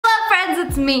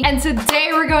it's me, and today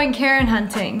we're going Karen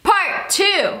hunting. Part 2.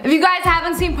 If you guys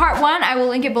haven't seen part 1, I will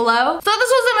link it below. So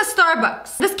this was in a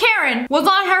Starbucks. This Karen was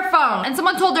on her phone, and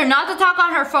someone told her not to talk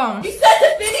on her phone. You said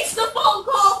to finish the phone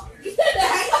call. You said to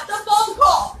hang up the phone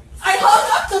call. I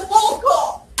hung up the phone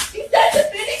call. You said to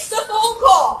finish the phone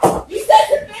call. You said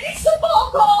to finish the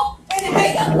phone call and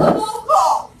hang up the phone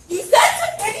call. You said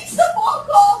to finish the phone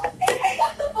call and hang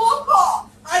up the phone call.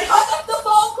 I hung up the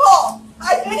phone call.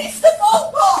 I finished the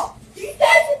phone call. You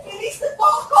said to finish the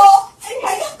phone call and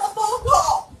hang up the phone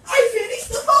call. I finished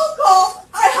the phone call.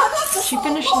 I hung up the phone call. She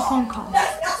finished the phone call.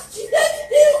 That's not what she said to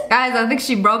do. Guys, I think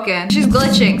she's broken. She's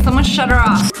glitching. Someone shut her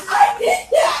off. I did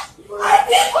that. I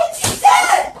did what you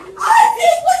said. I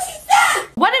did what you said.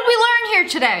 What did we learn here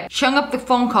today? She hung up the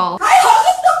phone call. I hung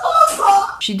up the phone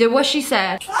call. She did what she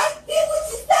said. I did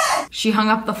what you said. She hung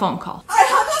up the phone call. I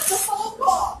hung up the phone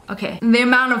call. Okay, the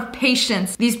amount of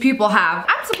patience these people have.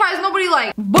 I'm surprised nobody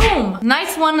like, boom,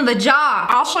 nice one in the jaw.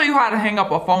 I'll show you how to hang up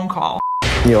a phone call.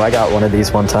 Yo, I got one of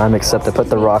these one time, except I put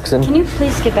the rocks in. Can you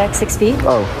please get back 6 feet?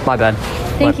 Oh, my bad.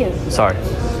 Thank you. Sorry.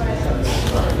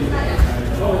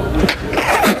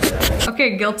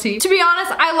 Okay, guilty. To be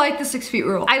honest, I like the 6 feet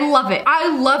rule. I love it.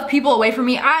 I love people away from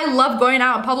me. I love going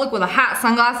out in public with a hat,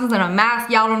 sunglasses, and a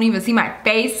mask. Y'all don't even see my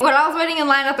face. When I was waiting in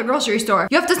line at the grocery store,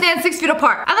 you have to stand 6 feet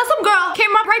apart. And then some girl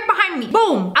came up right behind me.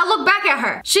 Boom. I looked back at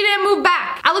her. She didn't move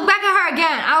back. I looked back at her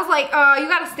again. I was like, you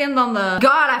gotta stand on the...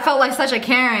 God, I felt like such a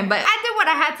Karen, but I did what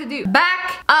I had to do.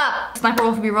 Back up. Sniper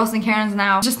Wolf will be roasting Karens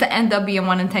now, just to end up being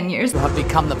 1 in 10 years. You have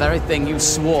become the very thing you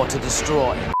swore to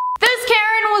destroy. This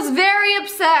Karen was very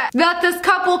upset that this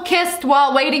couple kissed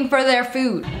while waiting for their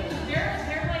food.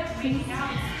 They're like making out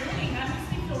and spooning. That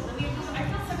makes me feel really uncomfortable. I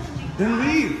feel such a big Then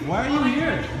leave. Why are you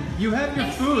here? You have your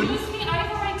food. Excuse me, I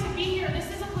have a right to be here. This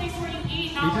is a place where you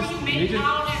eat, not where you make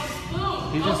out and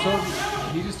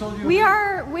spoon. He just told you. We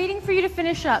are waiting for you to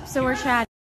finish up, so we're chatting.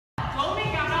 Go make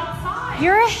out outside.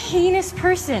 You're a heinous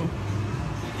person.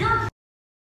 You're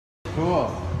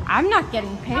Cool. I'm not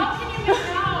getting paid. How can you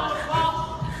make out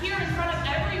while here in front of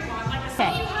everyone?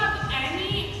 Like, do you have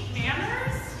any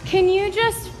manners? Can you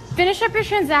just finish up your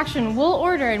transaction? We'll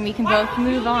order and we can both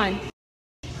move on.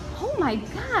 Oh my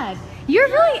god. You're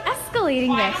really escalating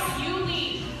Why this. don't you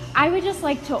leave? I would just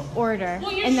like to order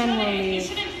Well, you and then shouldn't. we'll You leave.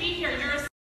 shouldn't be here. You're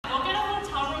a go get a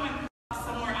hotel room and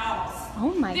somewhere else.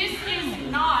 Oh my This god.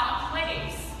 is not a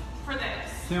place for this.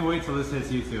 Can't wait till this hits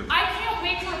YouTube. I can't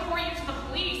wait to report you to the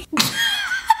police.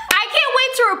 I can't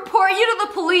wait to report you to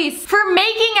the police for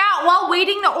making out while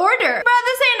waiting to order. Bro,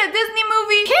 this ain't a Disney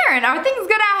movie. Karen, are things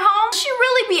good at home? She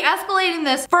really be escalating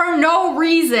this for no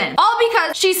reason. All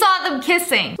because she saw them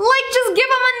kissing. Like, just give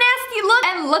them a nasty look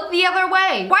and look the other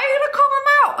way. Why are you gonna call them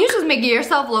out? You're just making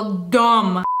yourself look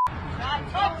dumb.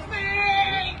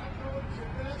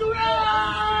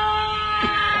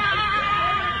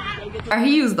 Or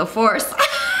he used the force.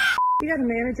 You got a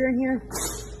manager in here?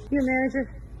 You a manager?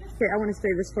 Okay, I want to stay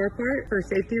this far apart for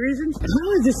safety reasons.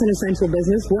 How is this an essential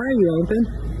business? Why are you open?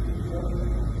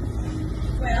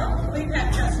 Well, we've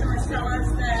had customers tell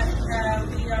us that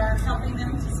we are helping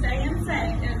them to stay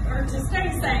insane, or to stay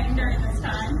sane during this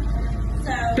time. So,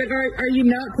 But are you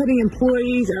not putting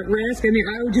employees at risk? I mean,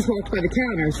 I just walked by the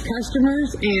counters.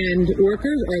 Customers and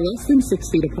workers are less than 6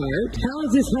 feet apart. How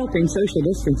is this helping social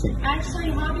distancing? actually,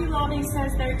 Hobby Lobby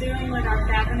says they're doing what our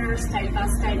governor state by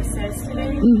state says to do.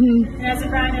 And as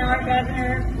of right now, our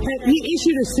governor, He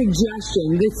issued a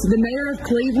suggestion. The mayor of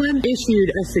Cleveland issued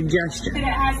a suggestion. but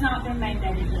it has not been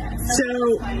mandated yet.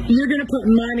 So you're going to put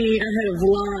money ahead of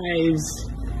lives.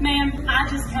 Ma'am, I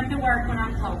just come to work when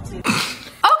I'm told to.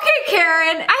 Okay,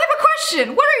 Karen, I have a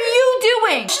question. What are you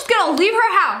doing? She's gonna leave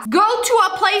her house, go to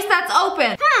a place that's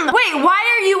open. Wait, why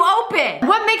are you open?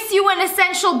 What makes you an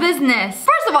essential business?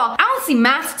 First of all, I don't see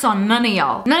masks on none of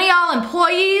y'all. None of y'all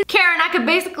employees. Karen, I could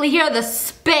basically hear the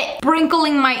spit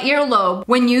sprinkling my earlobe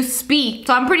when you speak.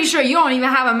 So I'm pretty sure you don't even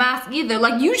have a mask either.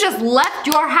 Like, you just left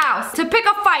your house to pick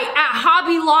a fight at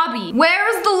Hobby Lobby.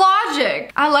 Where's the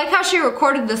logic? I like how she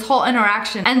recorded this whole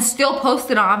interaction and still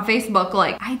posted it on Facebook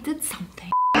like, I did something.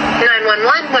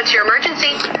 911, what's your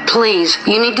emergency? Please,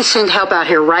 you need to send help out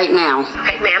here right now.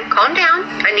 Okay, ma'am, calm down.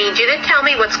 I need you to tell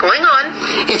me what's going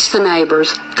on. It's the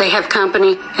neighbors. They have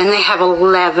company, and they have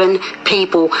 11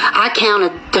 people. I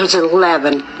counted, there's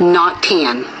 11, not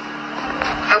 10.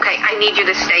 Okay, I need you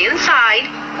to stay inside.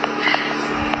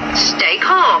 Stay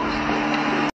calm.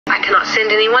 I cannot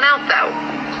send anyone out, though.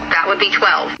 That would be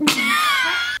 12.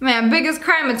 Man, biggest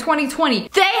crime in 2020.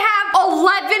 They have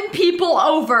 11 people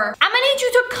over. I'm gonna need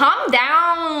you to calm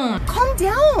down. Calm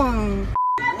down.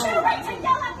 I have no right to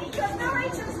yell at me. You have no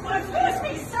right to refuse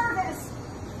me service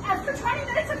after 20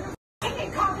 minutes of your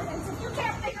incompetence. If you can't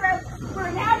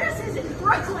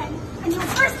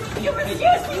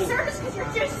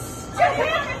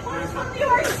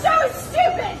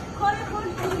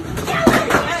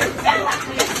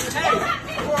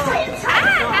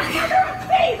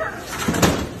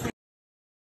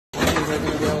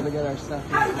our stuff.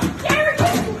 How dare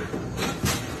you!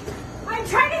 I'm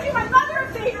trying to do my mother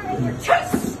a favor and you're too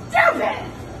stupid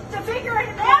to figure out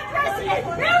an address in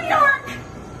New York!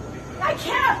 I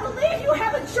cannot believe you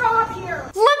have a job here!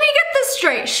 Let me get this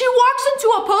straight. She walks into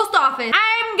a post office.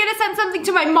 I'm gonna send something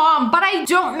to my mom, but I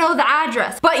don't know the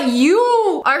address. But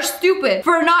you are stupid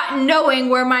for not knowing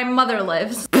where my mother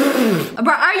lives. But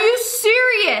are you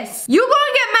serious? You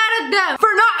gonna get mad at them for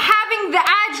not having the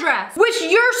address, which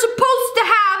you're supposed to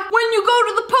have when you go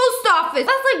to the post office.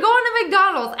 That's like going to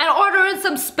McDonald's and ordering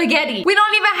some spaghetti. We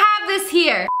don't even have this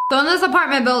here. So in this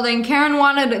apartment building, Karen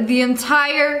wanted the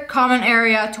entire common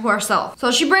area to herself.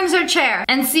 So she brings her chair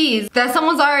and sees that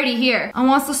someone's already here and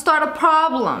wants to start a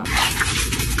problem.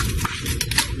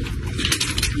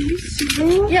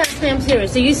 Yes, ma'am,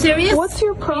 serious. Are you serious? What's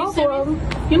your problem?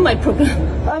 You're my problem.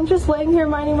 I'm just laying here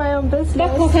minding my own business.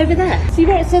 Back off over there. See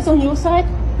where it says on your side?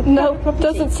 No, it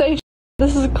doesn't say.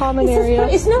 This is a common area.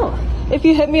 It's not. If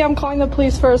you hit me, I'm calling the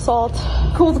police for assault.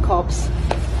 Call the cops.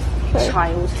 Okay.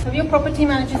 Child. Have your property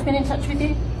managers been in touch with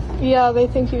you? Yeah, they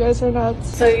think you guys are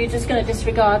nuts. So you're just going to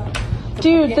disregard?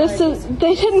 Dude,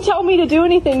 they didn't tell me to do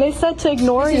anything. They said to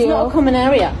ignore you. This is not a common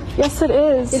area. Yes, it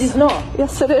is. It is not.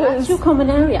 Yes, it is. That's your common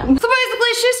area. So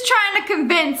basically, she's trying to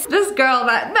convince this girl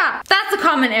that, nah, that's a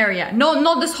common area.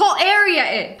 No, this whole area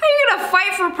is. How are you gonna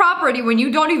fight for property when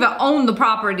you don't even own the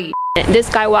property? This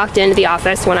guy walked into the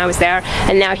office when I was there,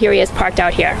 and now here he is parked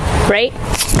out here, right?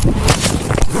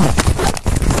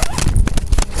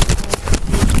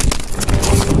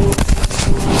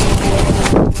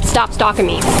 Stop stalking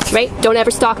me, right? Don't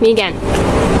ever stalk me again.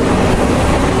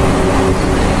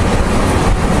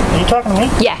 Are you talking to me?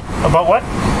 Yeah. About what?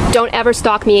 Don't ever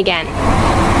stalk me again.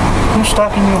 Who's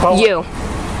stalking you about you?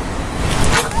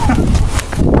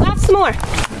 Laugh some more.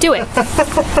 Do it. It's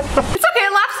okay,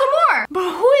 laugh some more.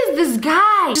 But who is this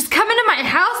guy? Just coming to my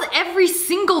house every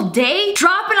single day?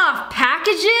 Dropping off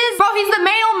packages? Bro, he's the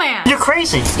mailman. You're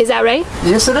crazy. Is that right?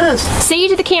 Yes, it is. Say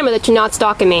to the camera that you're not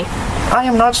stalking me. I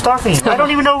am not stalking you. I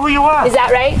don't even know who you are. Is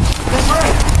that right? That's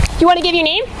right. You want to give your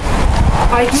name?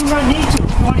 I do not need to.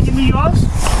 You want to give me yours?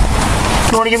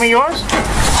 You want to give me yours?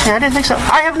 Yeah, I didn't think so.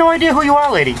 I have no idea who you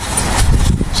are, lady.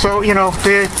 So, you know,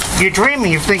 you're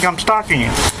dreaming. You think I'm stalking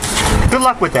you. Good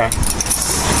luck with that.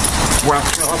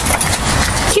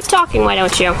 Keep talking, why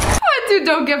don't you? Dude,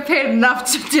 don't get paid enough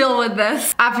to deal with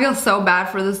this. I feel so bad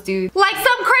for this dude. Like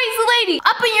some crazy lady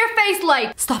up in your face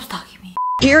like, stop stalking me.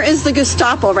 Here is the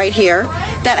Gestapo right here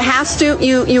that has to,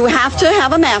 you have to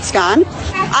have a mask on.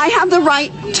 I have the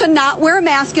right to not wear a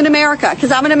mask in America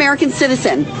because I'm an American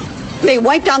citizen. They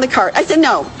wiped down the cart. I said,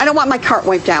 no, I don't want my cart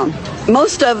wiped down.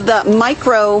 Most of the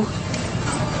micro,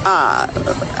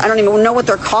 I don't even know what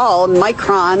they're called,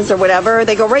 microns or whatever,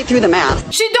 they go right through the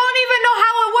mask. She don't even know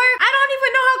how it works. I don't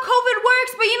even know how COVID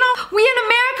works, but you know, we in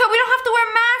America, we don't have to wear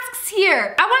masks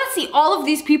here. I want to see all of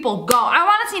these people go. I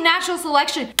want to see natural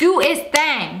selection do its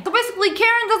thing. So basically,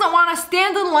 Karen doesn't want to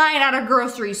stand in line at a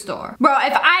grocery store. Bro,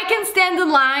 if I can stand in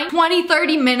line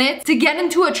 20-30 minutes to get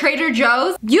into a Trader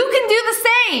Joe's, you can do the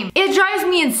same. It drives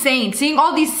me insane seeing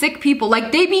all these sick people,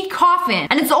 like they be coughing,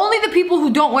 and it's only the people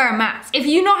who don't wear a mask. If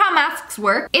you know how masks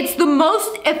work, it's the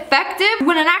most effective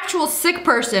when an actual sick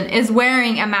person is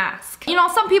wearing a mask. You know,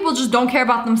 some people just don't care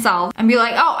about themselves and be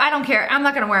like, oh, I don't care, I'm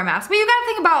not gonna wear a mask. But you gotta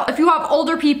think about if you have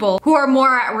older people who are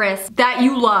more at risk that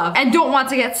you love and don't want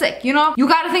to get sick, you know? You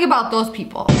gotta think about those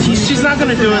people. She's not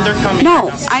gonna do it, they're coming.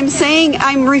 No, I'm saying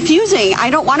I'm refusing.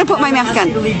 I don't want to put my mask on.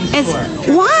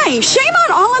 Why? Shame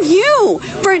on all of you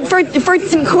for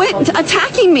quit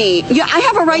attacking me. I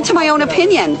have a right to my own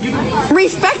opinion.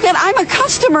 Respect that I'm a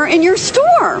customer in your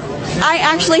store. I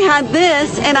actually had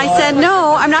this and I said,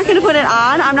 no, I'm not gonna put it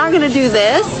on. I'm not gonna do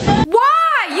this.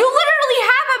 Why? You literally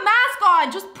have a mask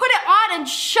on. Just put it on and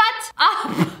shut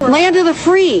up. Land of the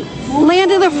free.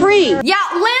 Land of the free. Yeah,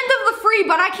 land of the free,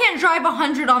 but I can't drive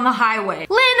 100 on the highway. Land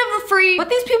of the free, but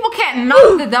these people can't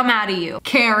knock the dumb out of you.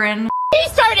 Karen. He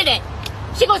started it.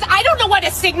 She goes, I don't know what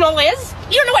a signal is.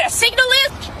 You don't know what a signal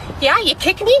is? Yeah, you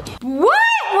kick me?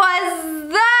 What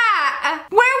was that?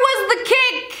 Where was the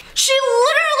kick? She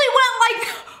literally went like,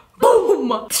 boom.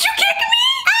 Did you kick me?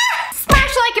 Ah!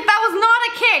 Smash like if that was not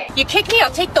a kick. You kick me,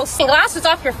 I'll take those glasses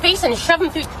off your face and shove them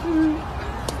through.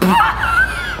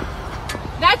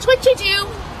 That's what you do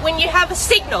when you have a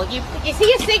signal. You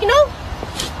see a signal?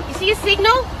 You see a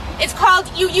signal? It's called,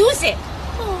 you use it.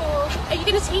 Oh, are you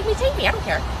going to take me? Take me. I don't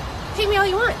care. Take me all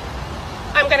you want.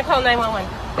 I'm going to call 911.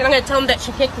 Then I'm going to tell them that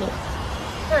she kicked me.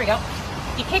 There we go.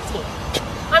 You kicked me.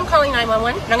 I'm calling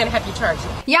 911 and I'm going to have you charged.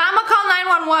 Yeah, I'm going to call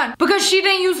 911 because she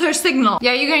didn't use her signal.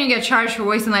 Yeah, you're going to get charged for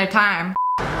wasting their time.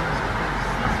 You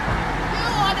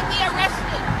ought to be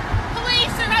arrested.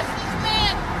 Police arrested.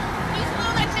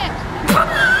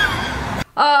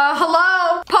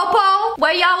 Hello? Popo?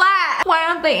 Where y'all at? Why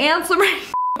aren't they answering?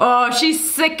 Oh,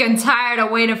 she's sick and tired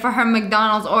of waiting for her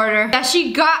McDonald's order that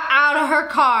she got out of her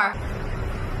car.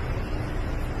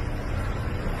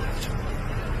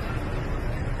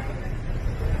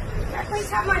 Please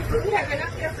have my food. I've been up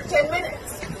here for 10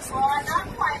 minutes. Well, I'm not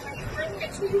quite. Let me bring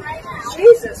it to you right now.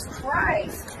 Jesus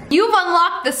Christ. You've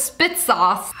unlocked the spit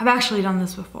sauce. I've actually done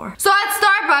this before. So at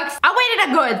Starbucks, I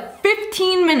waited a good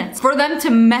 15 minutes for them to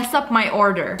mess up my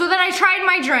order. So then I tried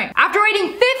my drink. After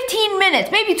waiting 15 minutes,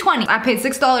 maybe 20, I paid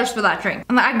 $6 for that drink.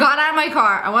 And I got out of my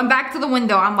car. I went back to the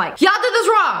window. I'm like, y'all did this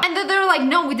wrong. And then they're like,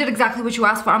 no, we did exactly what you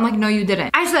asked for. I'm like, no, you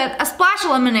didn't. I said, a splash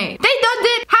of lemonade. They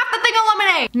did half the thing of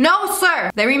lemonade. No, sir.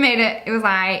 They remade it. It was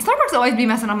like, Starbucks always be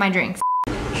messing up my drinks.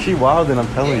 She wildin', I'm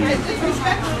telling you.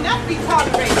 Disrespect will not be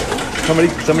tolerated.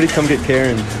 Somebody come get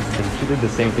Karen. She did the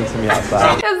same thing to me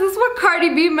outside. Is this what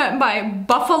Cardi B meant by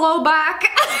buffalo back?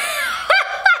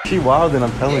 She wildin',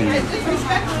 I'm telling you.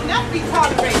 Disrespect will not be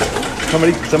tolerated.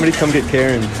 Somebody come get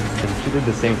Karen. She did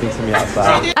the same thing to me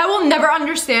outside. I will never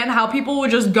understand how people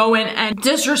would just go in and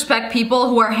disrespect people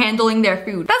who are handling their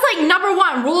food. That's like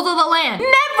 #1 rules of the land.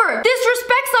 Never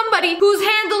disrespect somebody who's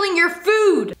handling your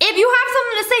food. If you have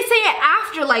something to say it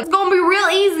after. Like, it's gonna be real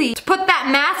easy to put that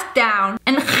mask down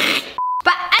and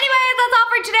But anyways, that's all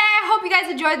for today. I hope you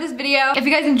guys enjoyed this video. If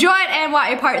you guys enjoyed and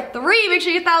want a part 3, make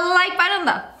sure you hit that like button on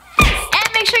the face. And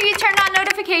make sure you turn on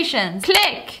notifications.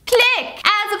 Click,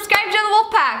 and subscribe to the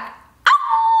Wolf Pack.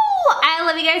 I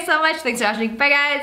love you guys so much. Thanks for watching. Bye, guys.